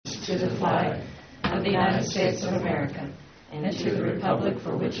to the flag of the United States of America and to the republic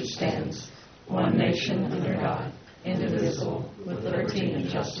for which it stands, one nation under God, indivisible, with liberty and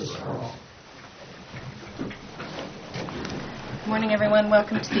justice for all. Good morning, everyone.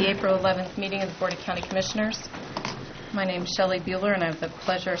 Welcome to the April 11th meeting of the Board of County Commissioners. My name is Shelley Bueller, and I have the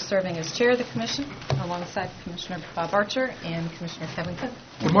pleasure of serving as chair of the commission alongside Commissioner Bob Archer and Commissioner Kevin Cook.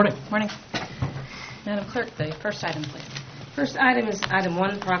 Good morning. Morning. Madam Clerk, the first item, please. First item is item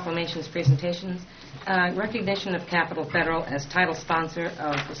 1, proclamations, presentations. Recognition of Capital Federal as title sponsor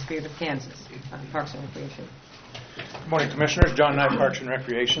of the Spirit of Kansas, Parks and Recreation. Good morning, Commissioners. John Knight, Parks and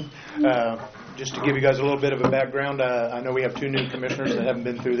Recreation. Just to give you guys a little bit of a background, I know we have two new commissioners that haven't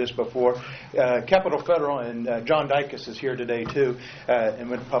been through this before. Capital Federal, and John Dykes is here today, too, and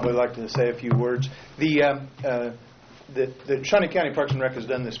would probably like to say a few words. The Shawnee County Parks and Rec has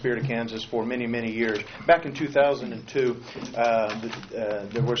done the Spirit of Kansas for many, many years. Back in 2002,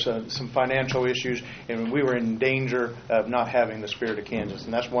 there were some financial issues, and we were in danger of not having the Spirit of Kansas.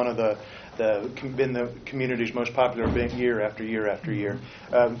 And that's one of been the community's most popular event year after year after year.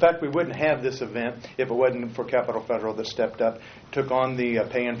 In fact, we wouldn't have this event if it wasn't for Capital Federal that stepped up, took on the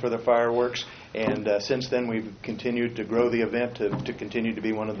paying for the fireworks, and since then we've continued to grow the event to continue to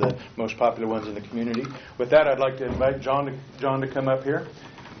be one of the most popular ones in the community. With that, I'd like to invite John to come up here.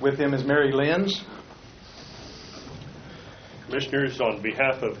 With him is Mary Lenz. Commissioners, on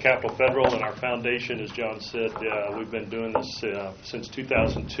behalf of Capital Federal and our foundation, as John said, we've been doing this since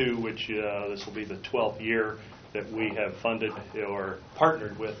 2002, which this will be the 12th year that we have funded or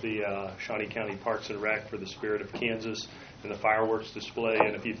partnered with the Shawnee County Parks and Rec for the Spirit of Kansas and the fireworks display.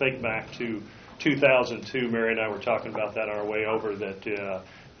 And if you think back to 2002, Mary and I were talking about that on our way over, that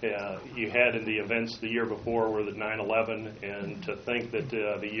you had in the events the year before were the 9/11, and to think that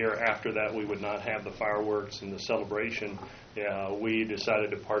the year after that we would not have the fireworks and the celebration, we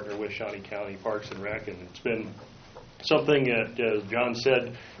decided to partner with Shawnee County Parks and Rec, and it's been something that, as John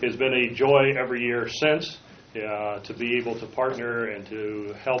said, has been a joy every year since. To be able to partner and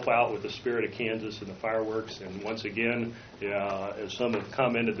to help out with the Spirit of Kansas and the fireworks. And once again, as some have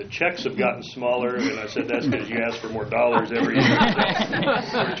commented, the checks have gotten smaller, and I said that's because you ask for more dollars every year.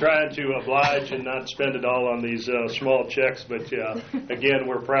 So we're trying to oblige and not spend it all on these small checks, but again,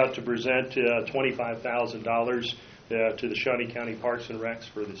 we're proud to present $25,000 to the Shawnee County Parks and Recs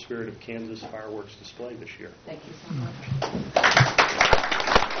for the Spirit of Kansas fireworks display this year. Thank you so much.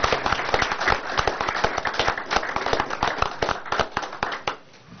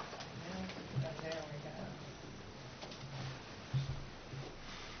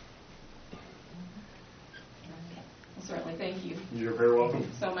 Certainly, thank you. You're very welcome.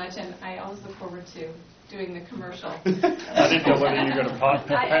 So much, and I always look forward to doing the commercial. I didn't know whether you were going to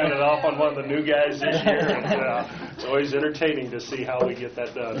hand it off on one of the new guys this year, and it's always entertaining to see how we get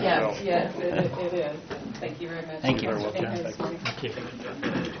that done. Yes, so. yes, it is. Thank you very much. Thank you. You're very welcome. Thank you.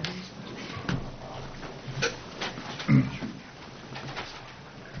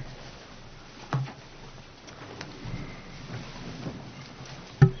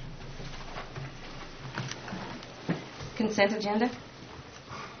 Consent agenda.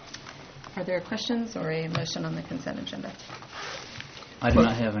 Are there questions or a motion on the consent agenda? I do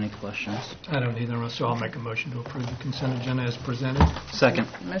not have any questions. I don't either, so I'll make a motion to approve the consent agenda as presented. Second.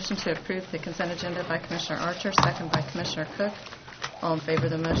 Motion to approve the consent agenda by Commissioner Archer, second by Commissioner Cook. All in favor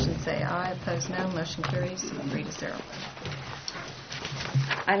of the motion say aye. Opposed, no. Motion carries 3-0.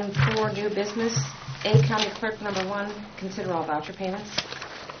 Item 4, new business. A, County Clerk number 1, consider all voucher payments.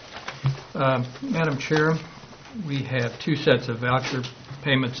 Madam Chair, we have two sets of voucher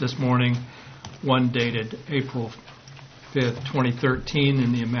payments this morning, one dated April 5th, 2013,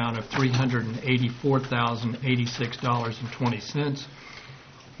 in the amount of $384,086.20,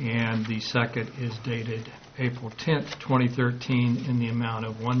 and the second is dated April 10th, 2013, in the amount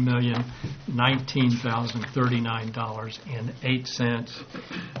of $1,019,039.08.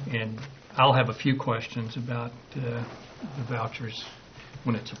 And I'll have a few questions about the vouchers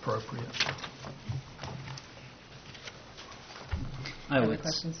when it's appropriate.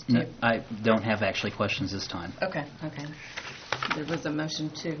 Questions? No, I don't have actually questions this time. Okay. There was a motion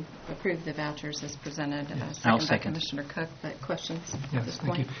to approve the vouchers as presented. I'll Second by second. Commissioner Cook. But questions at Yes, this thank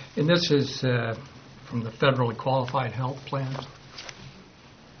point? you. And this is from the Federally Qualified Health Plan.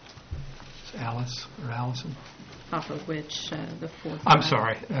 It's Alice or Allison? Off of which the fourth. I'm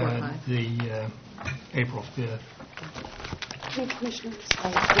sorry, 4-5. the April 5th.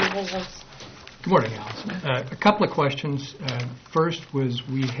 Good morning, Allison. A couple of questions. First was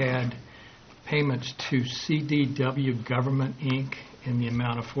we had payments to CDW Government, Inc. in the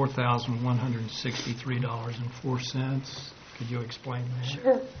amount of $4,163.04. Could you explain that?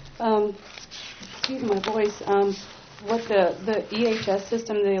 Sure. Excuse my voice. What the EHS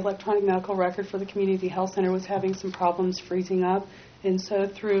system, the electronic medical record for the community health center, was having some problems freezing up. And so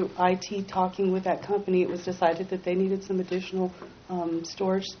through IT talking with that company, it was decided that they needed some additional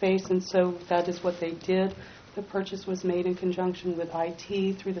storage space, and so that is what they did. The purchase was made in conjunction with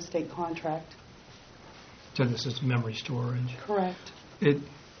IT through the state contract. So this is memory storage. Correct.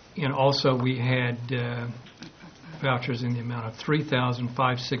 And also we had vouchers in the amount of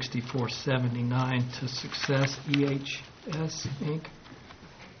 $3,564.79 to Success EHS Inc.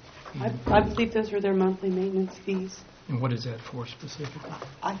 I believe those are their monthly maintenance fees. And what is that for specifically?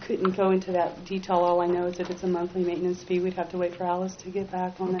 I couldn't go into that detail. All I know is that it's a monthly maintenance fee. We'd have to wait for Alice to get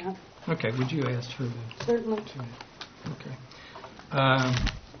back on that. Okay, would you ask for the... Certainly. Okay.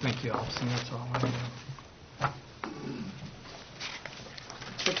 Thank you, Allison. That's all I have.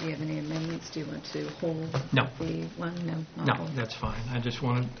 So do you have any amendments? Do you want to hold No. the one? No, not No, hold. that's fine. I just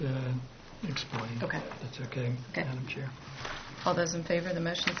wanted to explain. Okay. That's okay, Okay. Madam Chair. All those in favor of the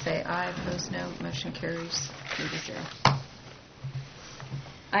motion say aye. Opposed, no. Motion carries 3-0.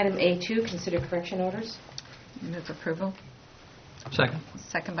 Item A2, consider correction orders. Move approval. Second.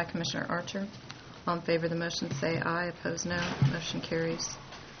 Second by Commissioner Archer. All in favor of the motion say aye. Opposed, no. Motion carries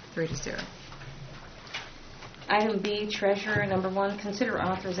 3-0. Item B, Treasurer, number 1, consider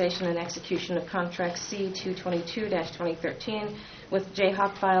authorization and execution of contract C-222-2013 with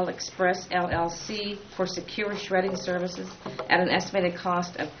Jayhawk File Express, LLC for secure shredding services at an estimated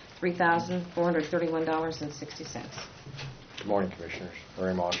cost of $3,431.60. Good morning, Commissioners.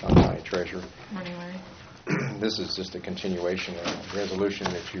 Larry Moss, County Treasurer. Morning, Larry. This is just a continuation of a resolution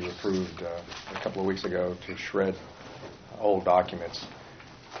that you approved a couple of weeks ago to shred old documents.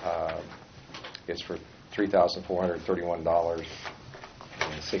 It's for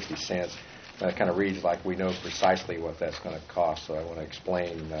 $3,431.60. That kind of reads like we know precisely what that's going to cost, so I want to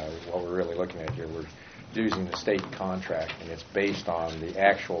explain what we're really looking at here. We're using the state contract, and it's based on the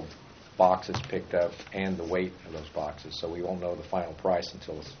actual boxes picked up and the weight of those boxes, so we won't know the final price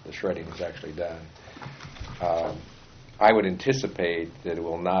until the shredding is actually done. I would anticipate that it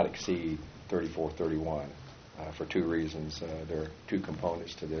will not exceed $3,431 for two reasons. There are two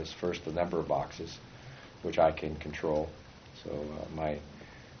components to this. First, the number of boxes, which I can control. So my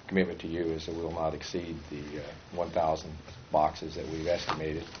commitment to you is that we will not exceed the 1,000 boxes that we've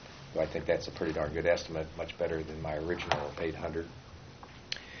estimated. So I think that's a pretty darn good estimate, much better than my original 800.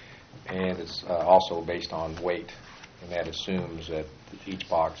 And it's also based on weight, and that assumes that each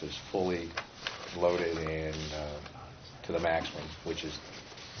box is fully loaded and to the maximum, which is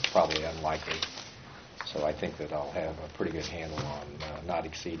probably unlikely. So I think that I'll have a pretty good handle on not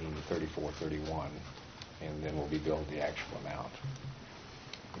exceeding the $3,431, and then we'll be billed the actual amount.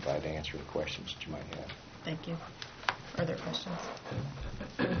 I'm glad to answer the questions that you might have. Thank you. Are there questions?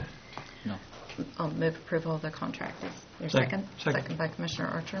 No. I'll move approval of the contract. Is there a Second. second? Second by Commissioner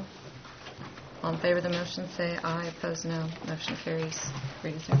Archer. All in favor of the motion say aye. Opposed, no. Motion carries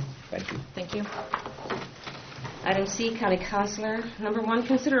 3-0. Thank you. Thank you. Item C, County Counselor. Number 1,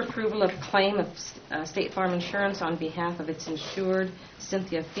 consider approval of claim of State Farm Insurance on behalf of its insured,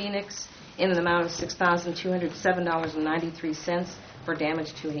 Cynthia Phoenix, in an amount of $6,207.93 for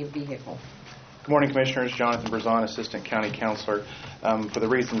damage to a vehicle. Good morning, Commissioners. Jonathan Berzon, Assistant County Counselor. For the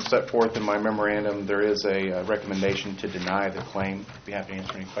reasons set forth in my memorandum, there is a recommendation to deny the claim. I'd be happy to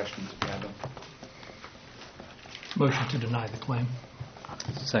answer any questions if you have them. Motion to deny the claim.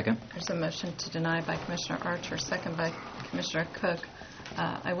 Second. There's a motion to deny by Commissioner Archer, second by Commissioner Cook.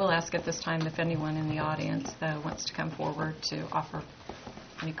 I will ask at this time if anyone in the audience wants to come forward to offer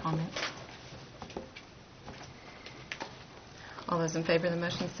any comments. All those in favor of the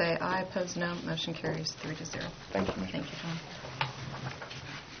motion say aye. Opposed, no. Motion carries 3-0. Thank you, Commissioner. Thank you, John.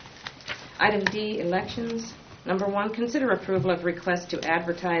 Item D, Elections. Number 1, consider approval of request to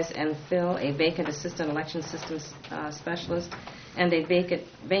advertise and fill a vacant Assistant Election Systems Specialist and a vacant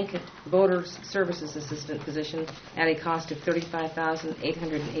Voter Services Assistant position at a cost of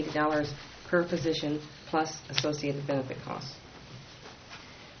 $35,880 per position plus associated benefit costs.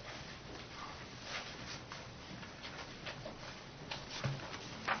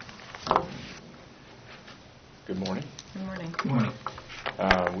 Good morning. Good morning. Good morning.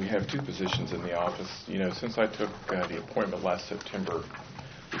 We have two positions in the office. You know, since I took the appointment last September,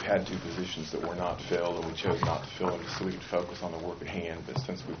 we've had two positions that were not filled, and we chose not to fill them so we could focus on the work at hand. But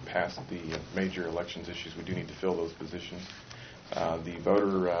since we've passed the major elections issues, we do need to fill those positions.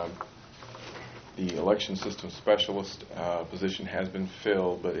 The election system specialist position has been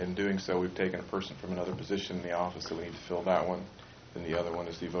filled, but in doing so, we've taken a person from another position in the office, so we need to fill that one. Then the other one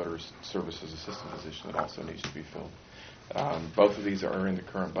is the voter services assistant position that also needs to be filled. Both of these are in the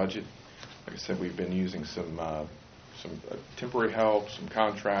current budget. Like I said, we've been using some temporary help, some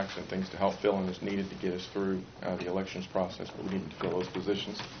contracts, and things to help fill in as needed to get us through the elections process, but we need to fill those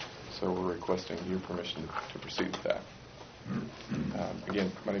positions. So we're requesting your permission to proceed with that.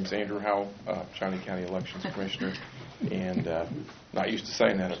 Again, my name is Andrew Howell, Shawnee County Elections Commissioner, and not used to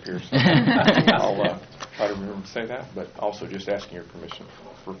saying that up here, so I'll try to remember to say that, but also just asking your permission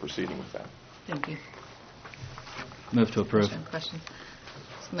for proceeding with that. Thank you. Move to approve. Questions?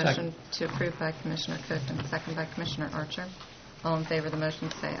 Motion to approve by Commissioner Cook and second by Commissioner Archer. All in favor of the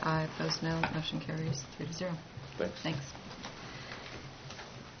motion say aye. Opposed, no. Motion carries 3-0. Thanks.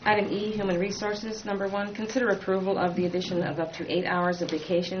 Item E, Human Resources. Number 1, consider approval of the addition of up to 8 hours of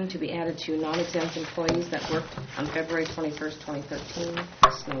vacation to be added to non-exempt employees that worked on February 21st, 2013,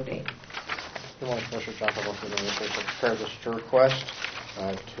 snow date. Good morning, Commissioner. John Hubbell, Human Resources. I prepared this request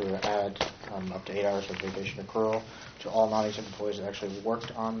to add up to 8 hours of vacation accrual to all non-exempt employees that actually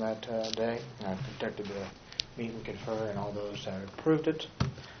worked on that day. And I've conducted the meet and confer, and all those that approved it,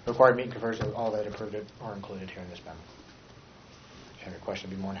 required meet and confers, all that approved it are included here in this memo. If you have a question,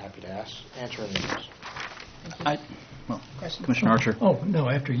 I'd be more than happy to answer any of those. Commissioner Archer. Oh, no,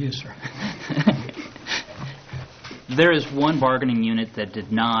 after you, sir. There is one bargaining unit that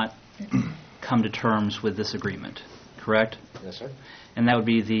did not come to terms with this agreement, correct? Yes, sir. And that would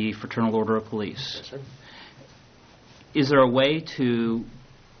be the Fraternal Order of Police. Yes, sir. Is there a way to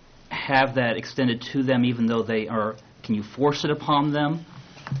have that extended to them even though they are, can you force it upon them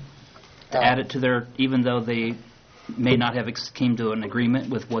to add it to their, even though they may not have came to an agreement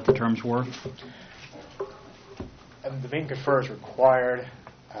with what the terms were? The meet and confer is required.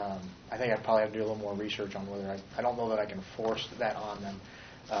 I think I'd probably have to do a little more research on whether I don't know that I can force that on them.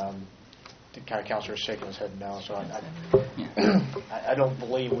 The county councilor is shaking his head no, so I don't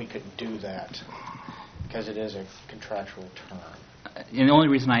believe we could do that because it is a contractual term. And the only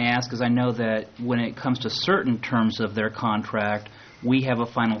reason I ask is I know that when it comes to certain terms of their contract, we have a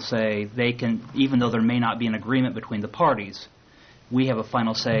final say. They can, even though there may not be an agreement between the parties, we have a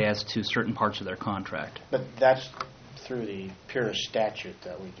final say as to certain parts of their contract. But that's through the pure statute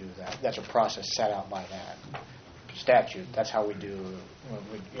that we do that. That's a process set out by that statute. That's how we do.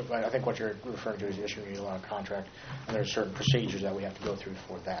 I think what you're referring to is issuing a contract, and there are certain procedures that we have to go through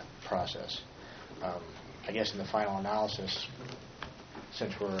for that process. I guess in the final analysis,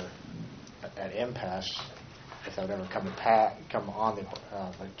 since we're at impasse, if that would ever come on the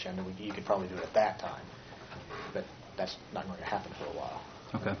agenda, you could probably do it at that time. But that's not going to happen for a while.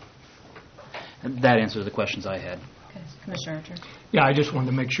 Okay. And that answers the questions I had. Okay. Commissioner Archer. Yeah, I just wanted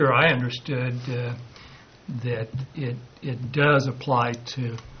to make sure I understood that it does apply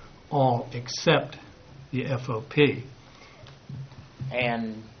to all except the FOP.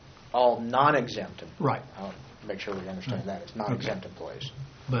 And all non-exempt. Right. I'll make sure we understand that. It's non-exempt employees.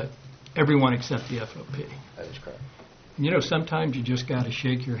 But everyone except the FOP. That is correct. You know, sometimes you just got to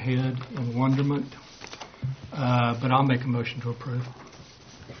shake your head in wonderment. But I'll make a motion to approve.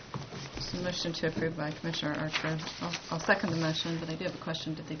 So motion to approve by Commissioner Archer. I'll second the motion, but I do have a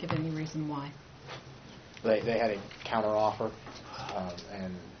question. Did they give any reason why? They had a counteroffer,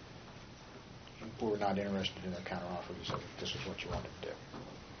 and we were not interested in their counteroffer. We said this is what you wanted to do.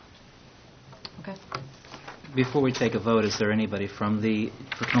 Okay. Before we take a vote, is there anybody from the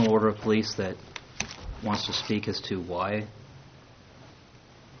Fraternal Order of Police that wants to speak as to why?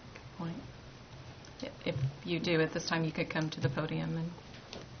 Point. If you do, at this time, you could come to the podium and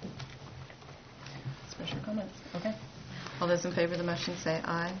express your comments. Okay. All those in favor of the motion say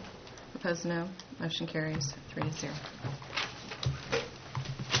aye. Opposed, no. Motion carries 3-0.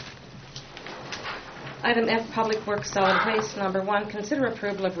 Item F, Public Works Solid Waste. Number 1, consider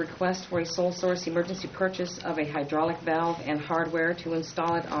approval of request for a sole source emergency purchase of a hydraulic valve and hardware to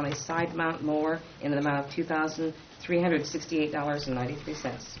install it on a side mount mower in an amount of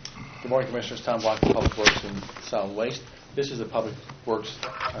 $2,368.93. Good morning, Commissioners. Tom Block, Public Works and Solid Waste. This is a Public Works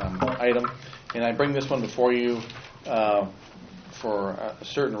item, and I bring this one before you for a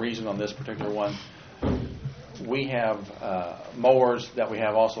certain reason on this particular one. We have mowers that we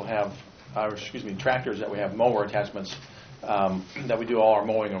have also have, tractors that we have mower attachments that we do all our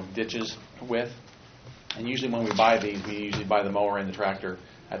mowing of ditches with. And usually when we buy these, we usually buy the mower and the tractor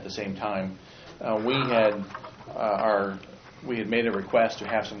at the same time. We had made a request to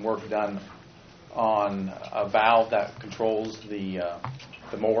have some work done on a valve that controls the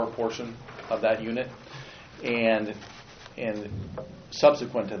mower portion of that unit, and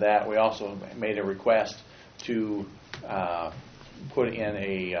subsequent to that, we also made a request to put in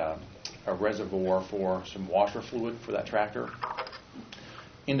a reservoir for some washer fluid for that tractor.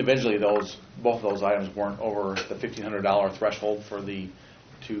 individually, both of those items weren't over the $1,500 threshold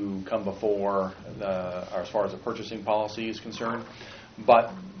to come before or as far as the purchasing policy is concerned.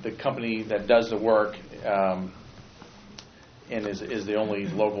 But the company that does the work and is the only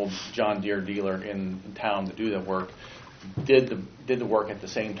local John Deere dealer in town to do the work did the work at the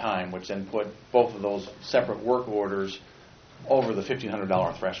same time, which then put both of those separate work orders over the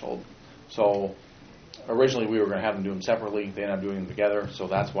 $1,500 threshold. So originally we were going to have them do them separately. They ended up doing them together. So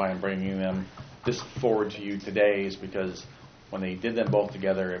that's why I'm bringing this forward to you today, is because when they did them both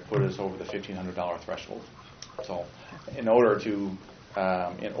together, it put us over the $1,500 threshold. So in order to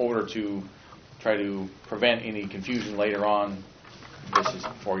try to prevent any confusion later on, this is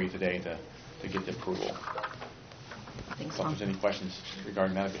for you today to get the approval. Thanks, So if Tom. there's any questions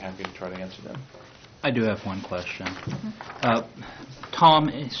regarding that, I'd be happy to try to answer them. I do have one question. Tom,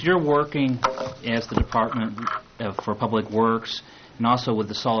 as you're working as the Department for Public Works and also with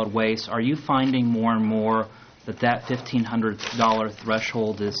the solid waste, are you finding more and more that $1,500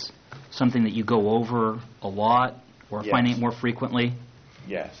 threshold is something that you go over a lot, or Yes. finding it more frequently?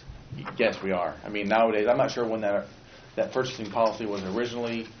 Yes, we are. I mean, nowadays, I'm not sure when that purchasing policy was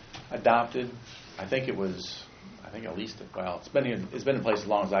originally adopted. I think at least, well, it's been in place as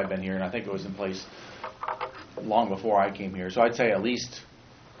long as I've been here, and I think it was in place long before I came here. So I'd say at least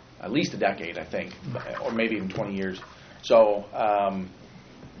a decade, I think, or maybe even 20 years. So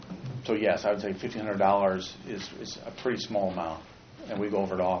yes, I would say $1,500 is a pretty small amount, and we go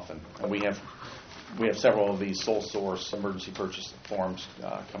over it often. And we have several of these sole source emergency purchase forms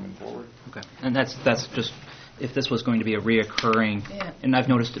coming forward. Okay, and that's just if this was going to be a reoccurring, Yeah. and I've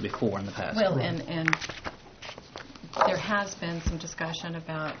noticed it before in the past. Well, and there has been some discussion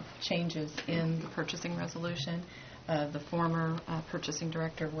about changes in the purchasing resolution. The former purchasing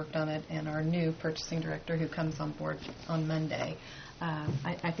director worked on it, and our new purchasing director, who comes on board on Monday,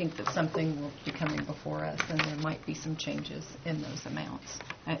 I think that something will be coming before us, and there might be some changes in those amounts.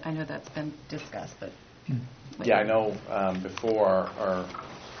 I know that's been discussed, but... Yeah, I know before our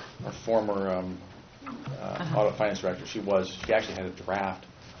former audit finance director, she actually had a draft,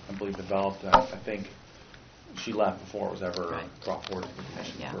 I believe, developed. I think she left before it was ever brought forward to the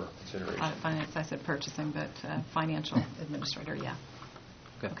commission for consideration. Audit finance, I said purchasing, but financial administrator, yeah.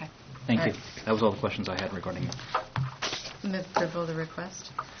 Okay. Thank All you. right. That was all the questions I had regarding it. Move approval of the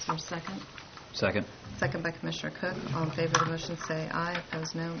request. Is there a second? Second. Second by Commissioner Cook. All in favor of the motion say aye.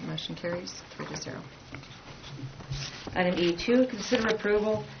 Opposed, no. Motion carries 3-0. Item E2, consider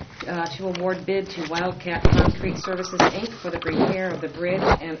approval to award bid to Wildcat Concrete Services, Inc. for the repair of the bridge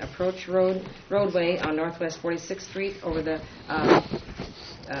and approach roadway on Northwest 46th Street over the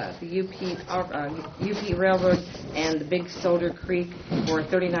UP Railroad and the Big Soldier Creek for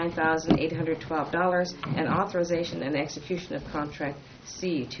 $39,812, and authorization and execution of contract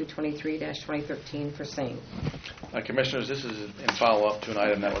C-223-2013 for same. Commissioners, this is in follow-up to an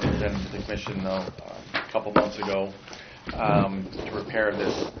item that was presented to the Commission a couple months ago to repair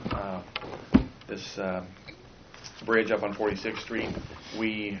this bridge up on 46th Street.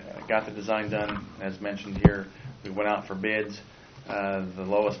 We got the design done, as mentioned here. We went out for bids. The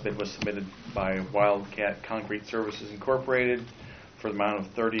lowest bid was submitted by Wildcat Concrete Services Incorporated for the amount of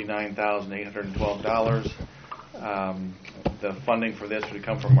 $39,812. The funding for this would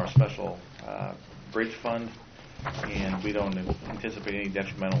come from our special bridge fund, and we don't anticipate any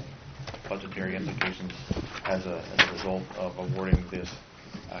detrimental budgetary implications as a result of awarding this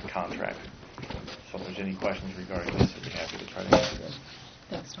contract. So if there's any questions regarding this, I'd be happy to try to answer them.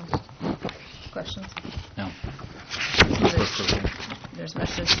 Thanks, Tom. Questions? No. There's a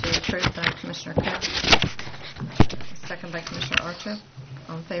motion to approve by Commissioner Cook. Second by Commissioner Archer.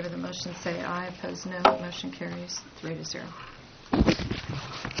 All in favor of the motion say aye. Opposed, no. Motion carries 3-0.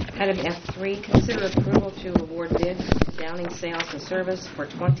 Item F3, consider approval to award bid to Downing Sales and Service for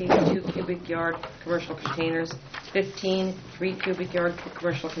 20 2-cubic yard commercial containers, 15 3-cubic yard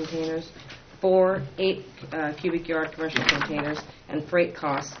commercial containers, 4 8-cubic yard commercial containers, and freight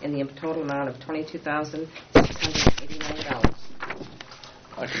costs in the total amount of $22,689.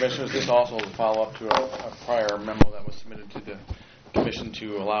 Commissioners, this also is a follow-up to a prior memo that was submitted to the Commission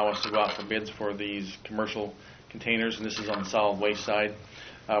to allow us to go out for bids for these commercial containers, and this is on the solid waste side.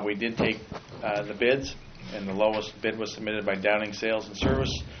 We did take the bids, and the lowest bid was submitted by Downing Sales and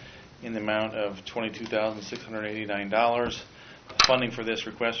Service in the amount of $22,689. Funding for this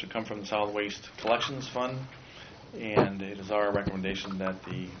request would come from the Solid Waste Collections Fund, and it is our recommendation that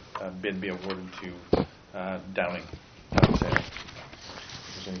the bid be awarded to Downing Sales.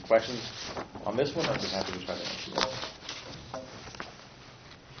 If there's any questions on this one, I'd be happy to try to answer them.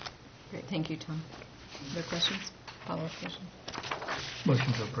 Great. Thank you, Tom. Other questions? Follow-up questions?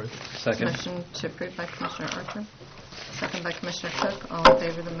 Motion to approve. Second. Motion to approve by Commissioner Archer, second by Commissioner Cook. All in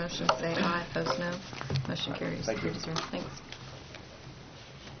favor of the motion say aye. Opposed, no. Motion carries 3-0. Thanks.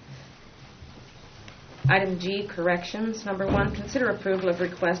 Item G, corrections. Number 1, consider approval of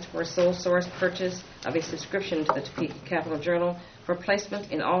request for sole source purchase of a subscription to the Topeka Capital Journal for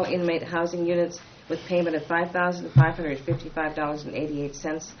placement in all inmate housing units with payment of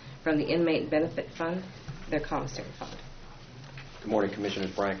 $5,555.88 from the Inmate Benefit Fund, their commissary fund. Good morning,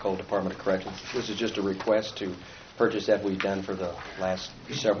 Commissioners. Brian Cole, Department of Corrections. This is just a request to purchase that we've done for the last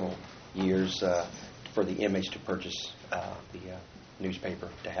several years for the inmates to purchase the newspaper,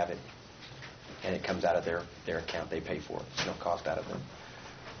 to have it, and it comes out of their account. They pay for it. It's no cost out of their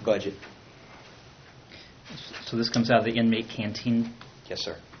budget. So this comes out of the inmate canteen? Yes,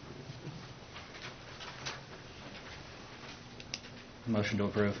 sir. Motion to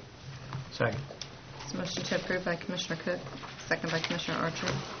approve. Second. Motion to approve by Commissioner Cook, second by Commissioner Archer.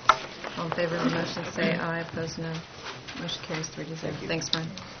 All in favor of the motion say aye. Opposed, no. Motion carries 3-0. Thanks, Brian.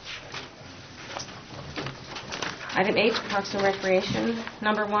 Item H, Parks and Recreation.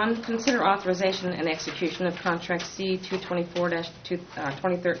 Number 1, consider authorization and execution of Contract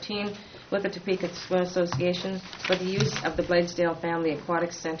C-224-2013 with the Topeka Swim Association for the use of the Bladesdale Family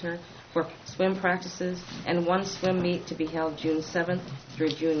Aquatic Center for swim practices and 1 swim meet to be held June 7th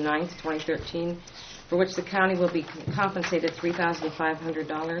through June 9th, 2013, for which the county will be compensated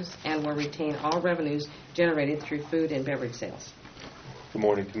 $3,500 and will retain all revenues generated through food and beverage sales. Good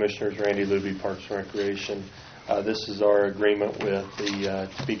morning, Commissioners. Randy Luby, Parks and Recreation. This is our agreement with the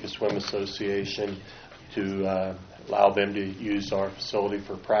Topeka Swim Association to allow them to use our facility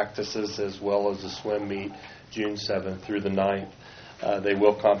for practices as well as the swim meet June 7th through the 9th. They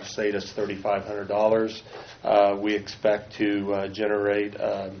will compensate us $3,500. We expect to generate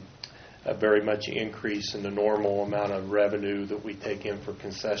a very much increase in the normal amount of revenue that we take in for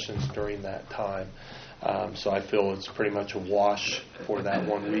concessions during that time. So I feel it's pretty much a wash for that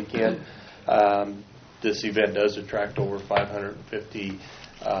one weekend. This event does attract over 550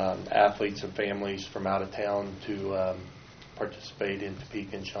 athletes and families from out of town to participate in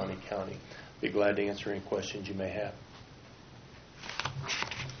Topeka and Shawnee County. Be glad to answer any questions you may have.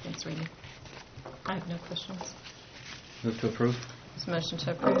 Thanks, Randy. I have no questions. Move to approve. This motion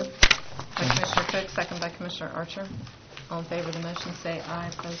to approve by Commissioner Cook, second by Commissioner Archer. All in favor of the motion say aye.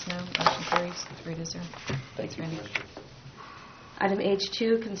 Opposed, no. Motion carries 3-0. Thanks, Randy. Item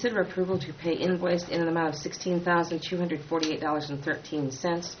H2, consider approval to pay invoice in an amount of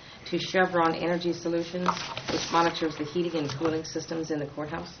 $16,248.13 to Chevron Energy Solutions, which monitors the heating and cooling systems in the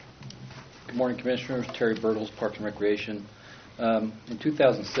courthouse. Good morning, Commissioners. Terry Bertles, Parks and Recreation. In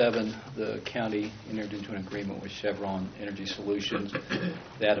 2007, the county entered into an agreement with Chevron Energy Solutions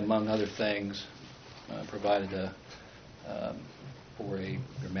that, among other things, provided for a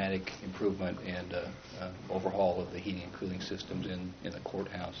dramatic improvement and overhaul of the heating and cooling systems in the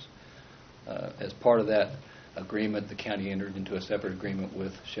courthouse. As part of that agreement, the county entered into a separate agreement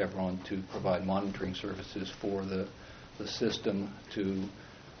with Chevron to provide monitoring services for the system to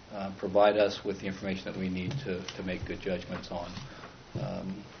provide us with the information that we need to make good judgments on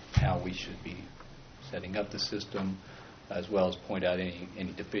how we should be setting up the system, as well as point out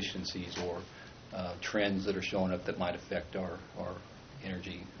any deficiencies or trends that are showing up that might affect our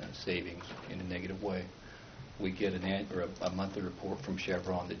energy savings in a negative way. We get a monthly report from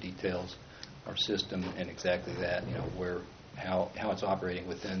Chevron that details our system and exactly that, how it's operating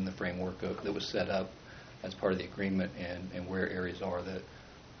within the framework that was set up as part of the agreement, and where areas are that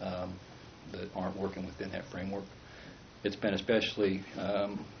aren't working within that framework. It's been especially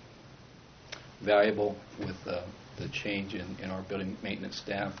valuable with the change in our building maintenance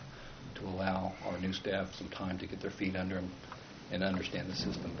staff to allow our new staff some time to get their feet under them and understand the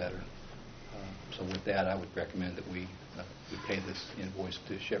system better. So with that, I would recommend that we pay this invoice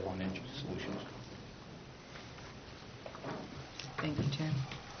to Chevron Energy Solutions. Thank you, Chair.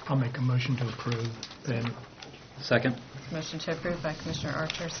 I'll make a motion to approve. Then. Second. Motion to approve by Commissioner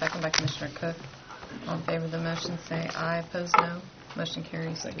Archer, second by Commissioner Cook. All in favor of the motion say aye. Opposed, no. Motion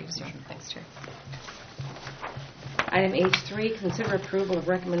carries 3-0. Thanks, Chair. Item H3, consider approval of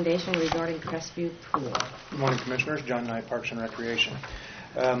recommendation regarding Crestview Pool. Good morning, Commissioners. John Knight, Parks and Recreation.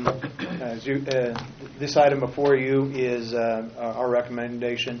 This item before you is our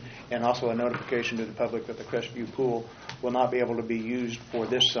recommendation and also a notification to the public that the Crestview Pool will not be able to be used for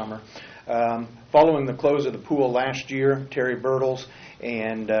this summer. Following the close of the pool last year, Terry Bertles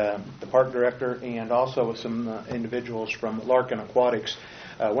and the park director and also some individuals from Larkin Aquatics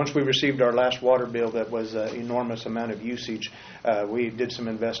Once we received our last water bill that was an enormous amount of usage, we did some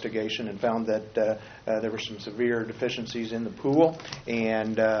investigation and found that there were some severe deficiencies in the pool.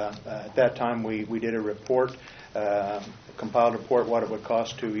 And at that time, we did a report, compiled a report, what it would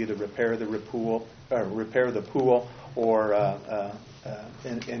cost to either repair the pool, or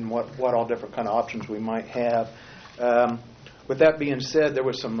and what all different kind of options we might have. With that being said, there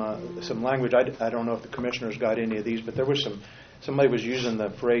was some language. I don't know if the commissioners got any of these, but there was somebody was using the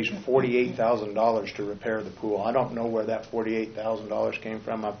phrase $48,000 to repair the pool. I don't know where that $48,000 came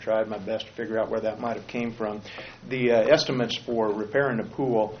from. I've tried my best to figure out where that might have came from. The estimates for repairing a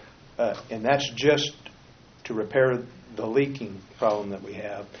pool, and that's just to repair the leaking problem that we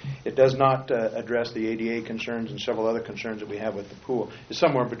have. It does not address the ADA concerns and several other concerns that we have with the pool. It's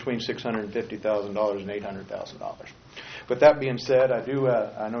somewhere between $650,000 and $800,000. With that being said,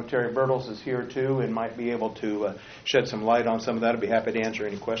 I know Terry Bertels is here too and might be able to shed some light on some of that. I'd be happy to answer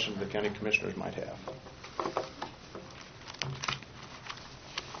any questions the county commissioners might have.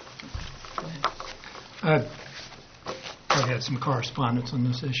 I've had some correspondence on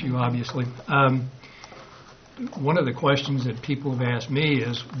this issue, obviously. One of the questions that people have asked me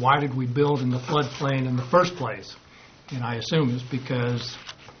is, why did we build in the floodplain in the first place? And I assume it's because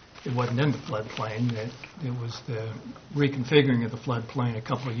it wasn't in the floodplain. It was the reconfiguring of the floodplain a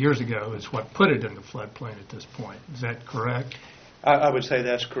couple of years ago is what put it in the floodplain at this point. Is that correct? I would say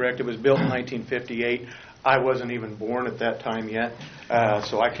that's correct. It was built in 1958. I wasn't even born at that time yet,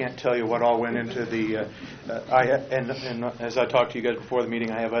 so I can't tell you what all went into the. And as I talked to you guys before the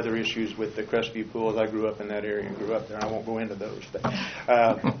meeting, I have other issues with the Crestview pools. I grew up in that area and grew up there. I won't go into those. But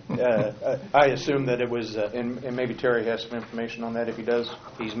I assume that it was, and maybe Terry has some information on that. If he does,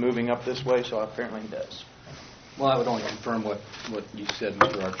 he's moving up this way, so apparently he does. Well, I would only confirm what you said,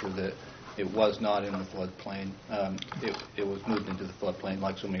 Mr. Archer, that it was not in the floodplain. It was moved into the floodplain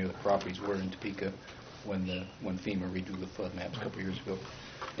like so many of the properties were in Topeka when FEMA redrew the flood maps a couple of years ago.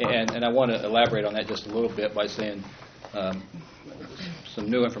 And I want to elaborate on that just a little bit by saying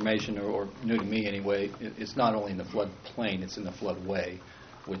some new information, or new to me anyway. It's not only in the floodplain, it's in the floodway,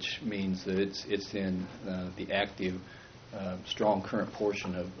 which means that it's in the active strong current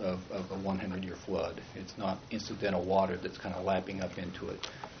portion of a 100-year flood. It's not incidental water that's kind of lapping up into it.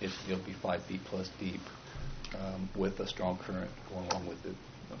 It'll be 5 feet plus deep with a strong current going along with it.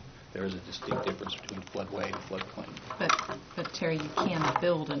 There is a distinct difference between floodway and floodplain. But Terry, you can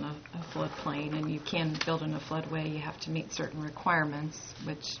build in a floodplain, and you can build in a floodway. You have to meet certain requirements,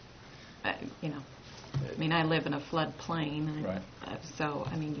 which, I live in a floodplain. Right. So,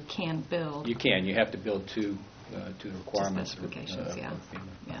 you can build. You can. You have to build to the requirements. Specifications, yeah.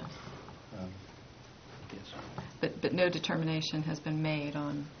 Yes. But no determination has been made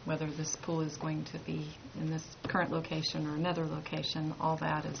on whether this pool is going to be in this current location or another location. All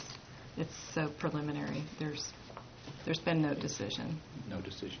that it's so preliminary. There's been no decision. No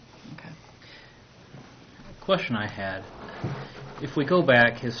decision. Okay. Question I had, if we go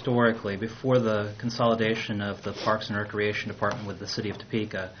back historically, before the consolidation of the Parks and Recreation Department with the City of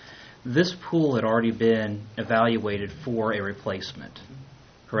Topeka, this pool had already been evaluated for a replacement,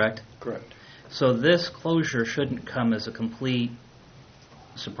 correct? Correct. So this closure shouldn't come as a complete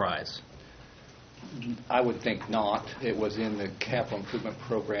surprise. I would think not. It was in the capital improvement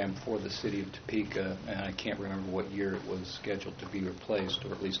program for the City of Topeka, and I can't remember what year it was scheduled to be replaced,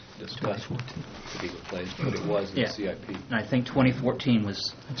 or at least discussed to be replaced, but it was in the CIP. And I think 2014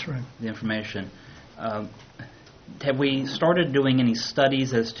 was That's right. the information. Have we started doing any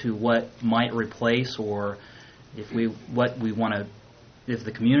studies as to what might replace, or if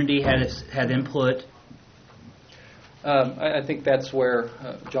the community had input? I think that's where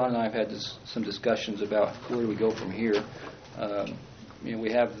John and I have had some discussions about where do we go from here.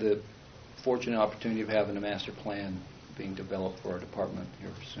 We have the fortunate opportunity of having a master plan being developed for our department here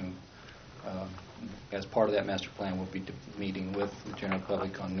soon. As part of that master plan, we'll be meeting with the general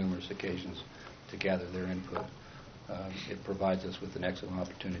public on numerous occasions to gather their input. It provides us with an excellent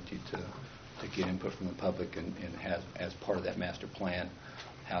opportunity to get input from the public and have, as part of that master plan,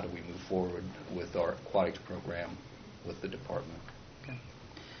 how do we move forward with our aquatics program with the department. Okay.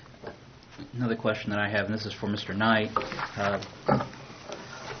 Another question that I have, and this is for Mr. Knight.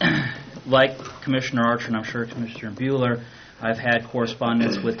 Like Commissioner Archer, and I'm sure Commissioner Buehler, I've had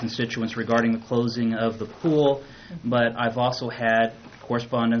correspondence with constituents regarding the closing of the pool, but I've also had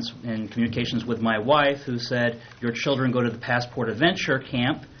correspondence and communications with my wife who said, your children go to the Passport Adventure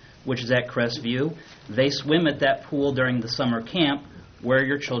Camp, which is at Crestview. They swim at that pool during the summer camp. Where are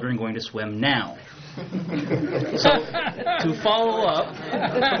your children going to swim now? So, to follow up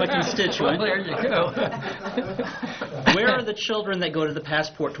from a constituent, Well, there you go. where are the children that go to the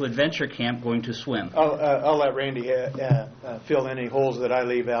Passport to Adventure Camp going to swim? I'll let Randy fill any holes that I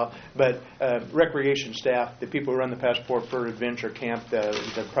leave out. But recreation staff, the people who run the Passport for Adventure Camp,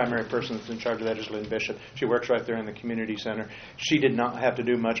 the primary person that's in charge of that is Lynn Bishop. She works right there in the community center. She did not have to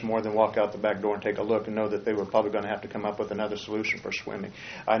do much more than walk out the back door and take a look and know that they were probably going to have to come up with another solution for swimming.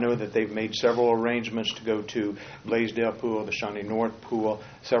 I know that they've made several arrangements to go to Blaisdell Pool, the Shawnee North Pool,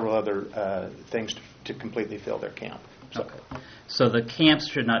 several other things to completely fill their camp. So the camps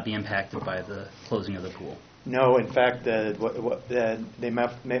should not be impacted by the closing of the pool? No, in fact, they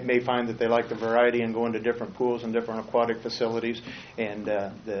may find that they like the variety and going to different pools and different aquatic facilities, and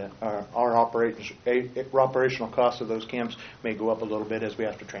our operational costs of those camps may go up a little bit as we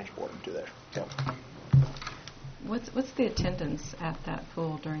have to transport them to there. So. What's the attendance at that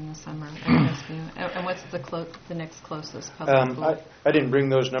pool during the summer at Crestview? And what's the next closest public pool? I didn't bring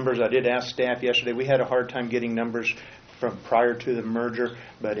those numbers. I did ask staff yesterday. We had a hard time getting numbers from prior to the merger,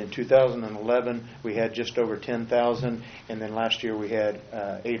 but in 2011 we had just over 10,000, and then last year we had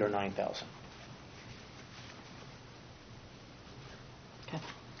 8,000 or 9,000. Okay,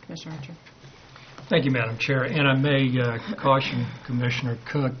 Commissioner Archer. Thank you, Madam Chair. And I may caution Commissioner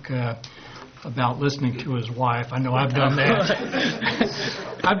Cook about listening to his wife. I know I've done that.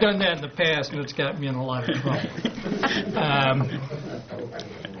 I've done that in the past, and it's got me in a lot of trouble.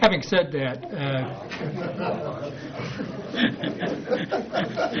 Having said that,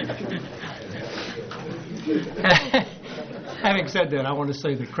 I want to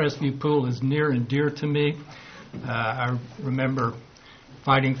say the Crestview Pool is near and dear to me. I remember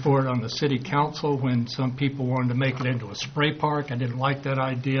fighting for it on the city council when some people wanted to make it into a spray park. I didn't like that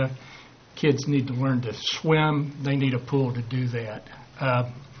idea. Kids need to learn to swim. They need a pool to do that.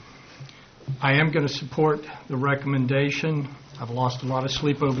 I am going to support the recommendation. I've lost a lot of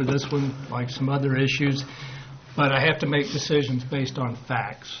sleep over this one, like some other issues, but I have to make decisions based on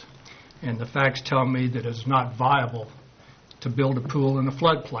facts. And the facts tell me that it's not viable to build a pool in a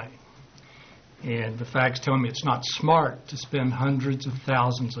floodplain. And the facts tell me it's not smart to spend hundreds of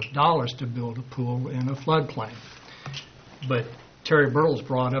thousands of dollars to build a pool in a floodplain. But Terry Burtles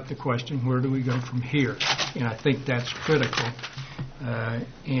brought up the question, where do we go from here? And I think that's critical.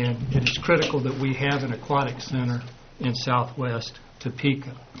 And it is critical that we have an aquatic center in southwest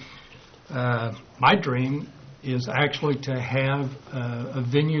Topeka. My dream is actually to have a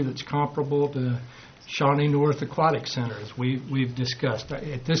venue that's comparable to Shawnee North Aquatic Center, as we've discussed.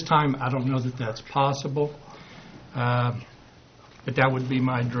 At this time, I don't know that that's possible, but that would be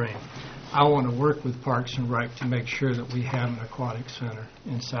my dream. I want to work with Parks and Rec to make sure that we have an aquatic center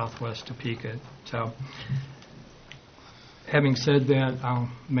in southwest Topeka. So, having said that, I'll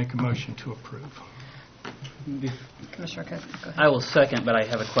make a motion to approve. Commissioner Cook, go ahead. I will second, but I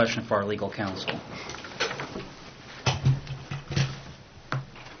have a question for our legal counsel.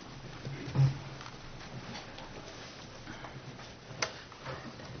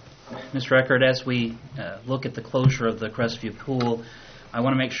 Mr. Eckert, as we look at the closure of the Crestview Pool, I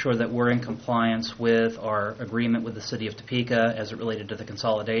want to make sure that we're in compliance with our agreement with the City of Topeka as it related to the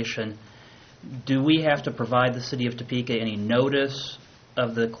consolidation. Do we have to provide the City of Topeka any notice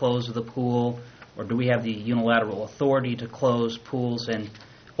of the close of the pool, or do we have the unilateral authority to close pools? And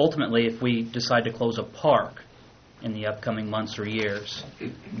ultimately, if we decide to close a park in the upcoming months or years,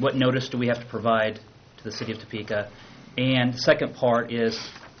 what notice do we have to provide to the City of Topeka? And the second part is,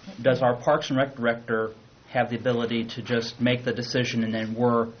 does our Parks and Rec director have the ability to just make the decision and then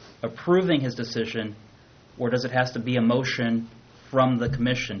we're approving his decision, or does it have to be a motion from the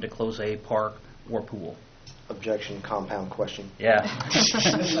commission to close a park or pool? Objection, compound question. Yeah.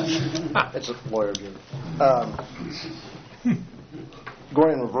 It's a lawyer view.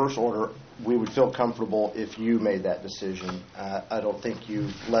 Going in reverse order, we would feel comfortable if you made that decision. I don't think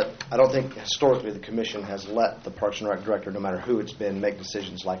historically the commission has let the Parks and Rec director, no matter who it's been, make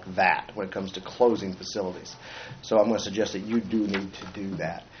decisions like that when it comes to closing facilities. So I'm going to suggest that you do need to do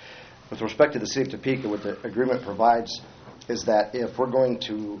that. With respect to the City of Topeka, what the agreement provides is that if we're going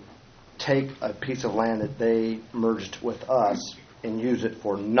to take a piece of land that they merged with us and use it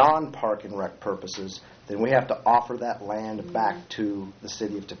for non-Park and Rec purposes, then we have to offer that land back to the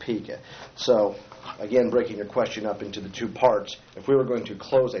City of Topeka. So, again, breaking your question up into the two parts, if we were going to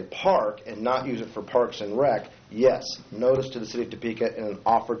close a park and not use it for Parks and Rec, yes, notice to the City of Topeka and an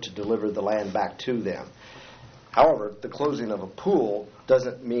offer to deliver the land back to them. However, the closing of a pool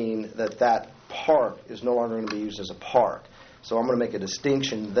doesn't mean that that park is no longer going to be used as a park. So I'm going to make a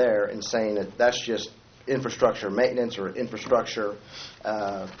distinction there in saying that that's just infrastructure maintenance or infrastructure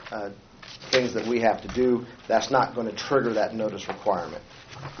things that we have to do, that's not going to trigger that notice requirement.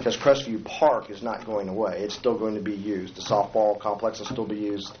 Because Crestview Park is not going away. It's still going to be used. The softball complex will still be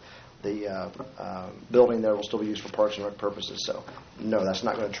used. The building there will still be used for Parks and Rec purposes. So, no, that's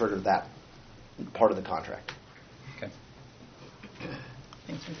not going to trigger that part of the contract. Okay.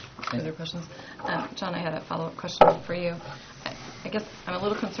 Thanks. Further questions? John, I had a follow-up question for you. I guess I'm a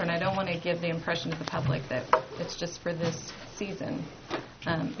little concerned. I don't want to give the impression to the public that it's just for this season,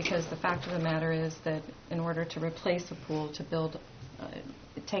 because the fact of the matter is that in order to replace a pool, to build,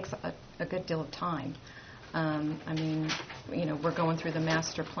 it takes a good deal of time. I mean, we're going through the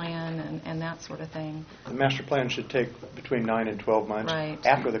master plan and that sort of thing. The master plan should take between 9 and 12 months. Right.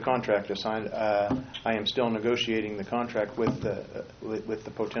 After the contract is signed, I am still negotiating the contract with the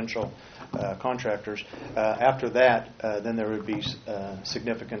potential contractors. After that, then there would be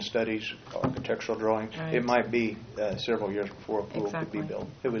significant studies, architectural drawing. Right. It might be several years before a pool could be built.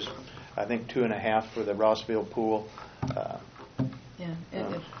 It was, I think, 2.5 for the Rossville pool.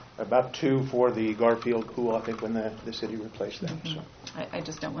 About 2 for the Garfield pool, I think, when the city replaced them. Mm-hmm. So. I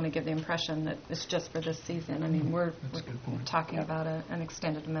just don't want to give the impression that it's just for this season. I mean, we're talking about an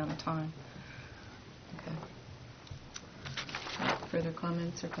extended amount of time. Okay. Further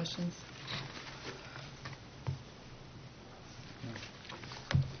comments or questions?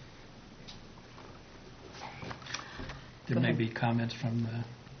 There may be comments from the...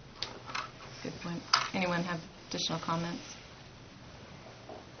 Good point. Anyone have additional comments?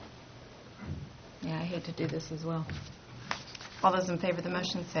 Yeah, I hate to do this as well. All those in favor of the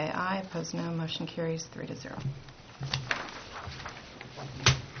motion say aye. Opposed, no. Motion carries 3-0.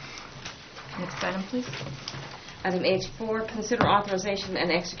 Next item, please. Item H4, consider authorization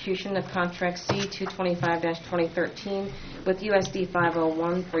and execution of contract C-225-2013 with USD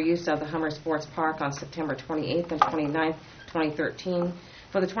 501 for use of the Hummer Sports Park on September 28th and 29th, 2013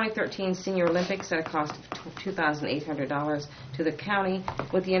 for the 2013 Senior Olympics at a cost of $2,800 to the county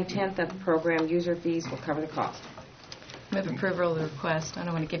with the intent that the program user fees will cover the cost. Move approval of the request. I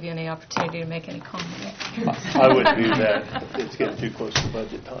don't want to give you any opportunity to make any comments. I wouldn't do that. It's getting too close to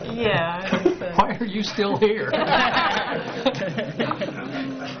budget time. Yeah. Why are you still here?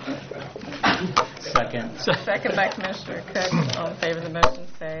 Second. Second by Commissioner Cook. All in favor of the motion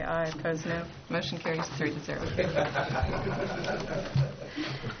say aye. Opposed, no. Motion carries 3-0.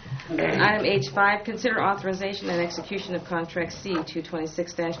 Item H5, consider authorization and execution of contract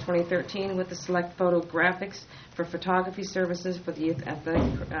C-226-2013 with the Select Photographics for photography services for the Youth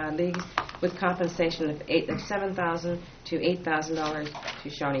Athletic Leagues with compensation of $7,000 to $8,000 to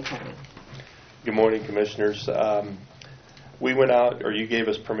Shawnee County. Good morning, Commissioners. We went out, or you gave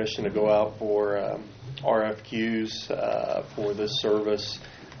us permission to go out for RFQs for this service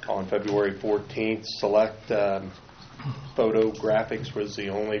on February 14th. Select Photographics was the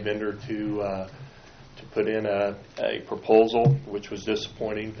only vendor to put in a proposal, which was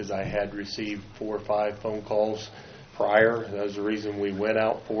disappointing because I had received 4 or 5 phone calls prior. That was the reason we went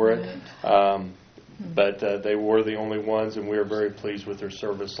out for it. But they were the only ones, and we were very pleased with their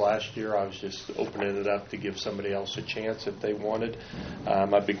service last year. I was just opening it up to give somebody else a chance if they wanted.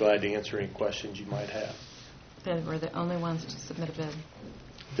 I'd be glad to answer any questions you might have. They were the only ones to submit a bid.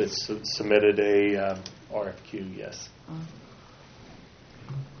 That submitted a RFQ, yes.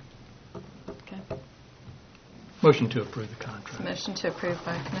 Okay. Motion to approve the contract. Motion to approve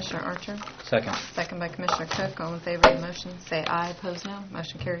by Commissioner Archer. Second. Second by Commissioner Cook. All in favor of the motion say aye. Opposed, no.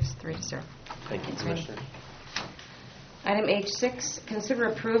 Motion carries 3-0. Thank you, Commissioner. Item H6, consider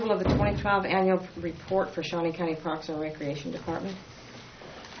approval of the 2012 annual report for Shawnee County Parks and Recreation Department.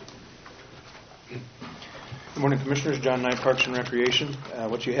 Good morning, Commissioners. John Knight, Parks and Recreation.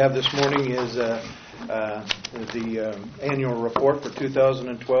 What you have this morning is the annual report for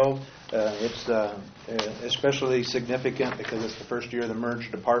 2012. It's especially significant because it's the first year of the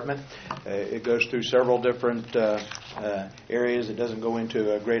merged department. It goes through several different areas. It doesn't go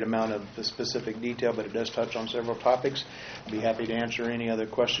into a great amount of specific detail, but it does touch on several topics. I'd be happy to answer any other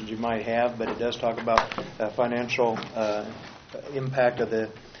questions you might have, but it does talk about financial impact of the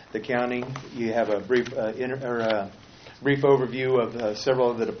county. You have a brief overview of several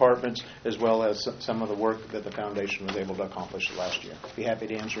of the departments, as well as some of the work that the foundation was able to accomplish last year. Be happy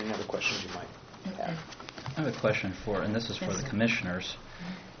to answer any other questions you might have. I have a question and this is for the commissioners.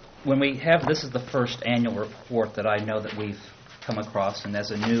 When we have, this is the first annual report that I know that we've come across, and as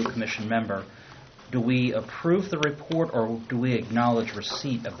a new commission member, do we approve the report or do we acknowledge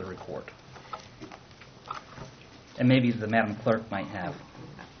receipt of the report? And maybe the Madam Clerk might have.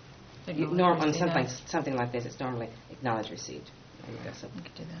 On something like this, it's normally acknowledge receipt. You could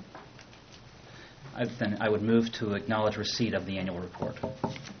do that. Then I would move to acknowledge receipt of the annual report.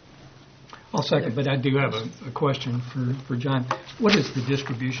 I'll second, but I do have a question for John. What is the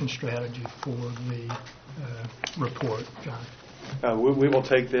distribution strategy for the report, John? We will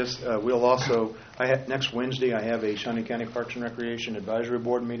take this. We'll also, next Wednesday, I have a Shawnee County Parks and Recreation Advisory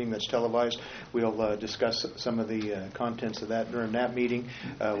Board meeting that's televised. We'll discuss some of the contents of that during that meeting.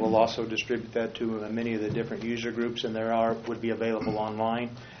 We'll also distribute that to many of the different user groups, and would be available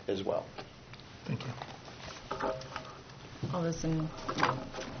online as well. Thank you. All those in,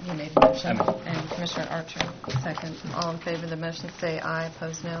 you made the motion, and Commissioner Archer, second. All in favor of the motion say aye.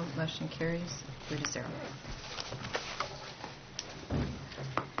 Opposed, no. Motion carries 3-0.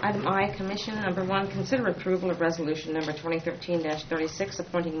 Item I, Commission. Number 1, consider approval of resolution number 2013-36,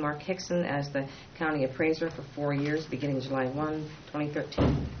 appointing Mark Hickson as the county appraiser for 4 years, beginning July 1,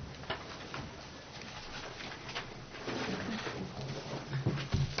 2013.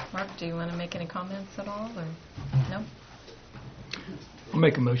 Mark, do you want to make any comments at all, or no? I'll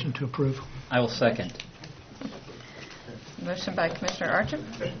make a motion to approve. I will second. Motion by Commissioner Archer,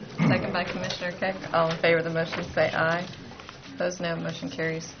 second by Commissioner Keck. All in favor of the motion say aye. Opposed, no. Motion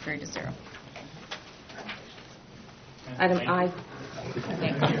carries 3-0. Item I.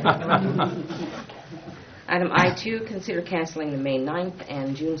 Item I2, consider canceling the May 9th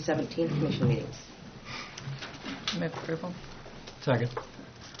and June 17th Commission meetings. Move approval. Second.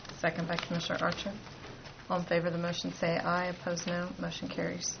 Second by Commissioner Archer. All in favor of the motion say aye. Opposed, no. Motion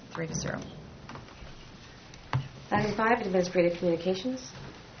carries 3-0. Item 5, administrative communications.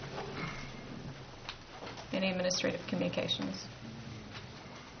 Any administrative communications?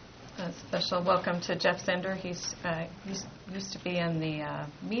 A special welcome to Jeff Zender. He's used to be in the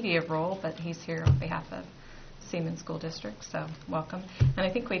media role, but he's here on behalf of Seaman School District, so welcome. And I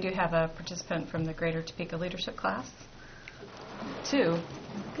think we do have a participant from the Greater Topeka Leadership Class. 2.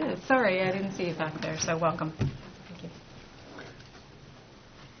 Good. Sorry, I didn't see you back there, so welcome. Thank you.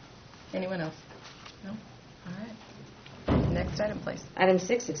 Anyone else? No? All right. Next item, please. Item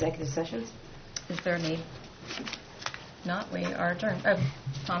 6, executive sessions. Is there a need? Not, we are adjourned. Oh,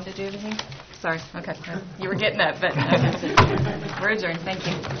 Tom, did you have anything? Sorry. Okay. You were getting up, but okay. We're adjourned. Thank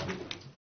you.